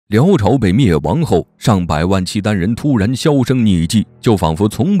辽朝被灭亡后，上百万契丹人突然销声匿迹，就仿佛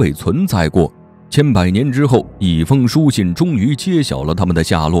从未存在过。千百年之后，一封书信终于揭晓了他们的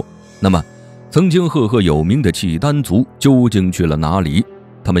下落。那么，曾经赫赫有名的契丹族究竟去了哪里？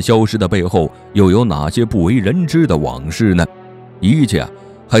他们消失的背后又有哪些不为人知的往事呢？一切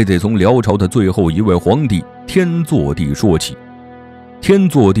还得从辽朝的最后一位皇帝天祚帝说起。天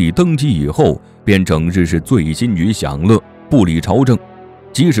祚帝登基以后，便整日是醉心于享乐，不理朝政。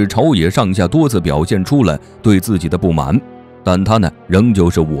即使朝野上下多次表现出了对自己的不满，但他仍旧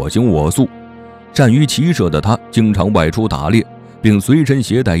是我行我素。善于骑射的他经常外出打猎，并随身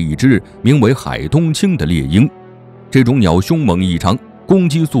携带一只名为海东青的猎鹰。这种鸟凶猛异常，攻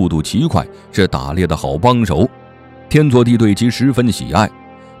击速度奇快，是打猎的好帮手。天祚帝对其十分喜爱，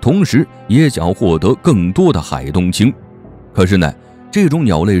同时也想获得更多的海东青。可是这种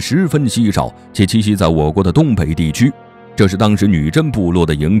鸟类十分稀少，且栖息在我国的东北地区，这是当时女真部落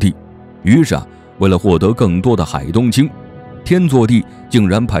的营地。于是为了获得更多的海东青，天祚帝竟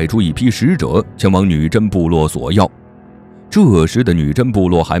然派出一批使者前往女真部落索要。这时的女真部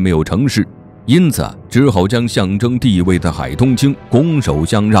落还没有成事，因此只好将象征地位的海东青拱手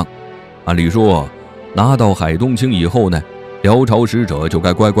相让。按理说，拿到海东青以后辽朝使者就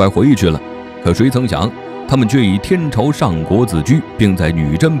该乖乖回去了。可谁曾想，他们却以天朝上国自居，并在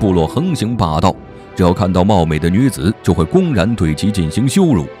女真部落横行霸道，只要看到貌美的女子，就会公然对其进行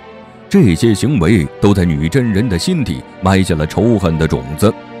羞辱。这些行为都在女真人的心底埋下了仇恨的种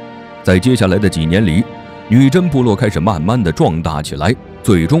子。在接下来的几年里，女真部落开始慢慢的壮大起来，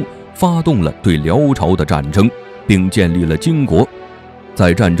最终发动了对辽朝的战争，并建立了金国。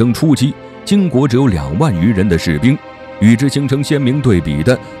在战争初期，金国只有2万余人的士兵，与之形成鲜明对比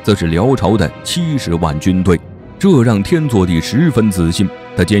的则是辽朝的70万军队。这让天祚帝十分自信，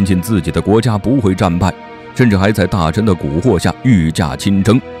他坚信自己的国家不会战败，甚至还在大臣的蛊惑下御驾亲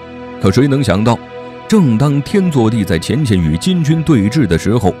征。可谁能想到，正当天祚帝在前线与金军对峙的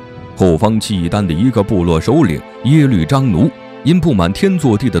时候，后方契丹的一个部落首领耶律章奴因不满天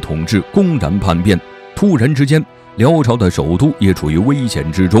祚帝的统治，公然叛变。突然之间，辽朝的首都也处于危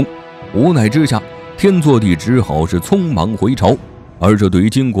险之中。无奈之下，天祚帝只好是匆忙回朝。而这对于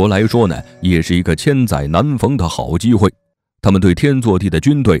金国来说也是一个千载难逢的好机会。他们对天祚帝的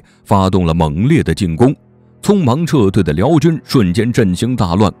军队发动了猛烈的进攻，匆忙撤退的辽军瞬间阵型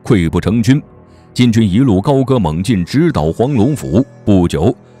大乱，溃不成军。金军一路高歌猛进，直捣黄龙府。不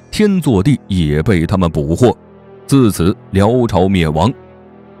久，天祚帝也被他们捕获。自此，辽朝灭亡。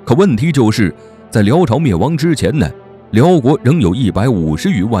可问题就是，在辽朝灭亡之前辽国仍有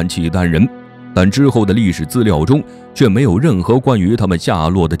150余万契丹人，但之后的历史资料中却没有任何关于他们下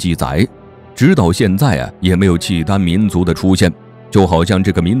落的记载。直到现在也没有契丹民族的出现，就好像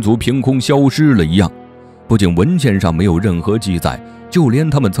这个民族凭空消失了一样。不仅文献上没有任何记载，就连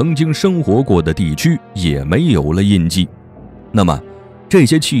他们曾经生活过的地区也没有了印记。那么，这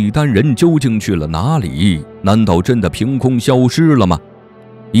些契丹人究竟去了哪里？难道真的凭空消失了吗？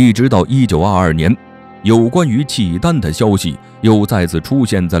一直到1922年，有关于契丹的消息又再次出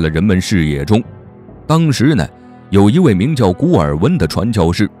现在了人们视野中。当时有一位名叫古尔文的传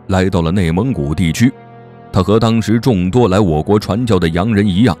教士来到了内蒙古地区。他和当时众多来我国传教的洋人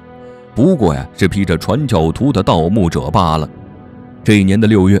一样，不过是披着传教徒的盗墓者罢了。这一年的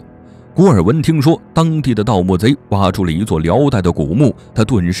6月，古尔文听说当地的盗墓贼挖出了一座辽代的古墓，他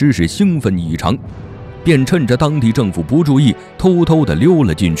顿时是兴奋异常，便趁着当地政府不注意，偷偷地溜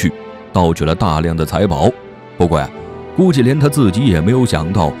了进去，盗取了大量的财宝。不过估计连他自己也没有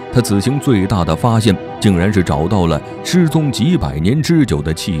想到，他此行最大的发现竟然是找到了失踪几百年之久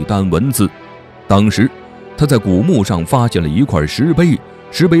的契丹文字。当时他在古墓上发现了一块石碑，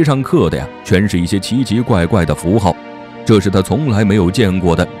石碑上刻的全是一些奇奇怪怪的符号，这是他从来没有见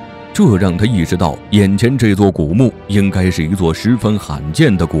过的。这让他意识到，眼前这座古墓应该是一座十分罕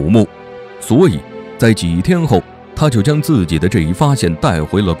见的古墓。所以在几天后，他就将自己的这一发现带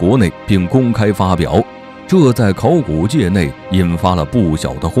回了国内，并公开发表。这在考古界内引发了不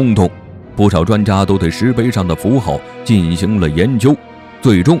小的轰动，不少专家都对石碑上的符号进行了研究，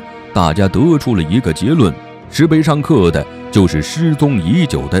最终大家得出了一个结论：石碑上刻的就是失踪已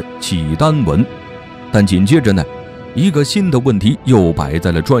久的契丹文。但紧接着一个新的问题又摆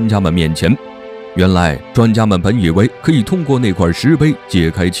在了专家们面前。原来专家们本以为可以通过那块石碑解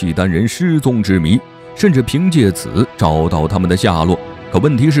开契丹人失踪之谜，甚至凭借此找到他们的下落。可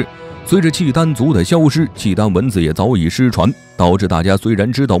问题是，随着契丹族的消失，契丹文字也早已失传，导致大家虽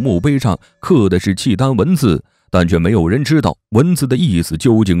然知道墓碑上刻的是契丹文字，但却没有人知道文字的意思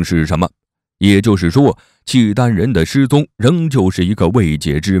究竟是什么。也就是说，契丹人的失踪仍旧是一个未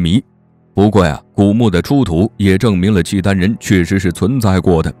解之谜。不过呀，古墓的出土也证明了契丹人确实是存在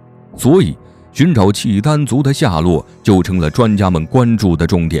过的，所以寻找契丹族的下落就成了专家们关注的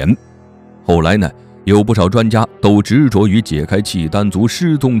重点。后来呢，有不少专家都执着于解开契丹族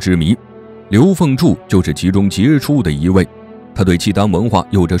失踪之谜，刘凤柱就是其中杰出的一位。他对契丹文化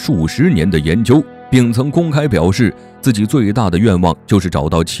有着数十年的研究，并曾公开表示自己最大的愿望就是找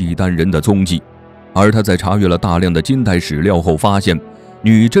到契丹人的踪迹。而他在查阅了大量的金代史料后发现，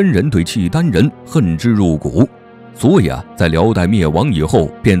女真人对契丹人恨之入骨，所以在辽代灭亡以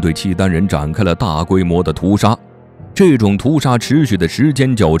后，便对契丹人展开了大规模的屠杀。这种屠杀持续的时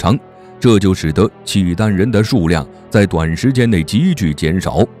间较长，这就使得契丹人的数量在短时间内急剧减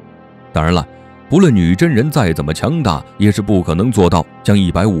少。当然了，不论女真人再怎么强大，也是不可能做到将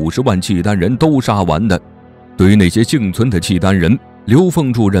150万契丹人都杀完的。对于那些幸存的契丹人，刘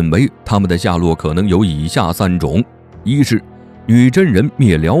凤柱认为他们的下落可能有以下3种：一是女真人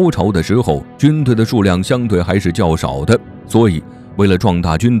灭辽朝的时候，军队的数量相对还是较少的，所以为了壮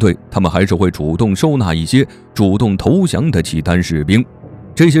大军队，他们还是会主动收纳一些主动投降的契丹士兵。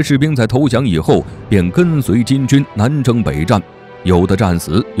这些士兵在投降以后，便跟随金军南征北战，有的战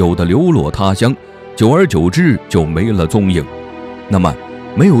死，有的流落他乡，久而久之就没了踪影。那么，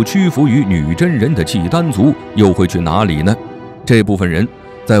没有屈服于女真人的契丹族又会去哪里呢？这部分人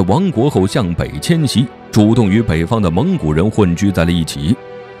在亡国后向北迁徙，主动与北方的蒙古人混居在了一起。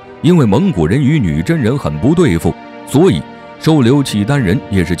因为蒙古人与女真人很不对付，所以收留契丹人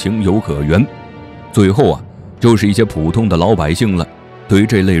也是情有可原。最后就是一些普通的老百姓了。对于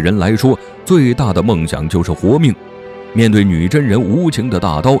这类人来说，最大的梦想就是活命。面对女真人无情的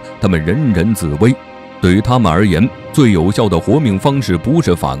大刀，他们人人自危。对于他们而言，最有效的活命方式不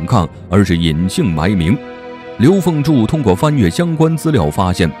是反抗，而是隐姓埋名。刘凤柱通过翻阅相关资料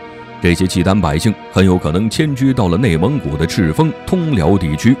发现，这些契丹百姓很有可能迁居到了内蒙古的赤峰、通辽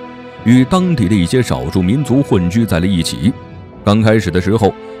地区，与当地的一些少数民族混居在了一起。刚开始的时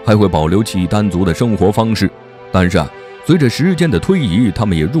候还会保留契丹族的生活方式，但是随着时间的推移，他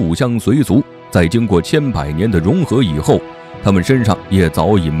们也入乡随俗，在经过千百年的融合以后，他们身上也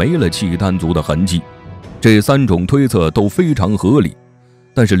早已没了契丹族的痕迹。这3种推测都非常合理，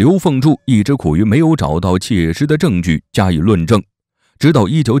但是刘凤柱一直苦于没有找到切实的证据加以论证，直到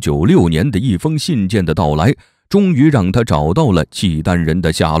1996年的一封信件的到来，终于让他找到了契丹人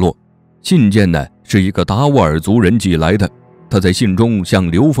的下落。信件呢，是一个达斡尔族人寄来的，他在信中向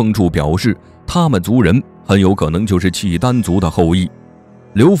刘凤柱表示，他们族人很有可能就是契丹族的后裔。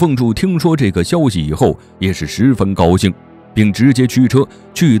刘凤柱听说这个消息以后，也是十分高兴，并直接驱车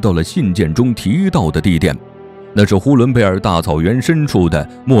去到了信件中提到的地点，那是呼伦贝尔大草原深处的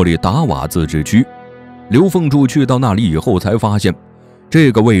莫里达瓦自治区。刘凤柱去到那里以后，才发现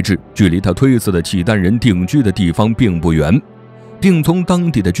这个位置距离他推测的契丹人定居的地方并不远，并从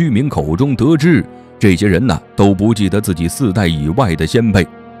当地的居民口中得知，这些人都不记得自己4代以外的先辈，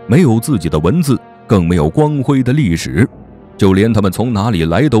没有自己的文字，更没有光辉的历史，就连他们从哪里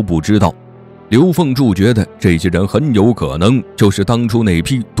来都不知道。刘凤柱觉得这些人很有可能就是当初那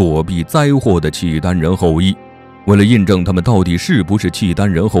批躲避灾祸的契丹人后裔。为了印证他们到底是不是契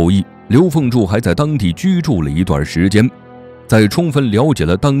丹人后裔，刘凤柱还在当地居住了一段时间。在充分了解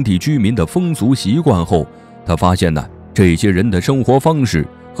了当地居民的风俗习惯后，他发现这些人的生活方式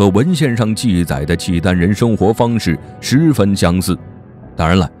和文献上记载的契丹人生活方式十分相似。当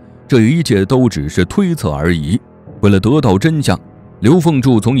然了，这一切都只是推测而已。为了得到真相，刘凤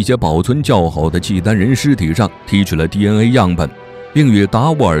柱从一些保存较好的契丹人尸体上提取了 DNA 样本，并与达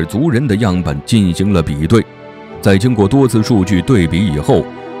斡尔族人的样本进行了比对。在经过多次数据对比以后，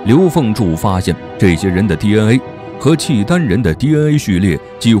刘凤柱发现这些人的 DNA 和契丹人的 DNA 序列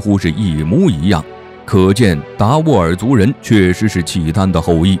几乎是一模一样，可见达斡尔族人确实是契丹的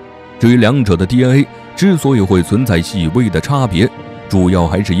后裔。至于两者的 DNA 之所以会存在细微的差别，主要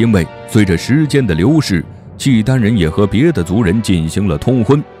还是因为随着时间的流逝，契丹人也和别的族人进行了通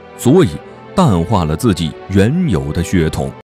婚，所以淡化了自己原有的血统。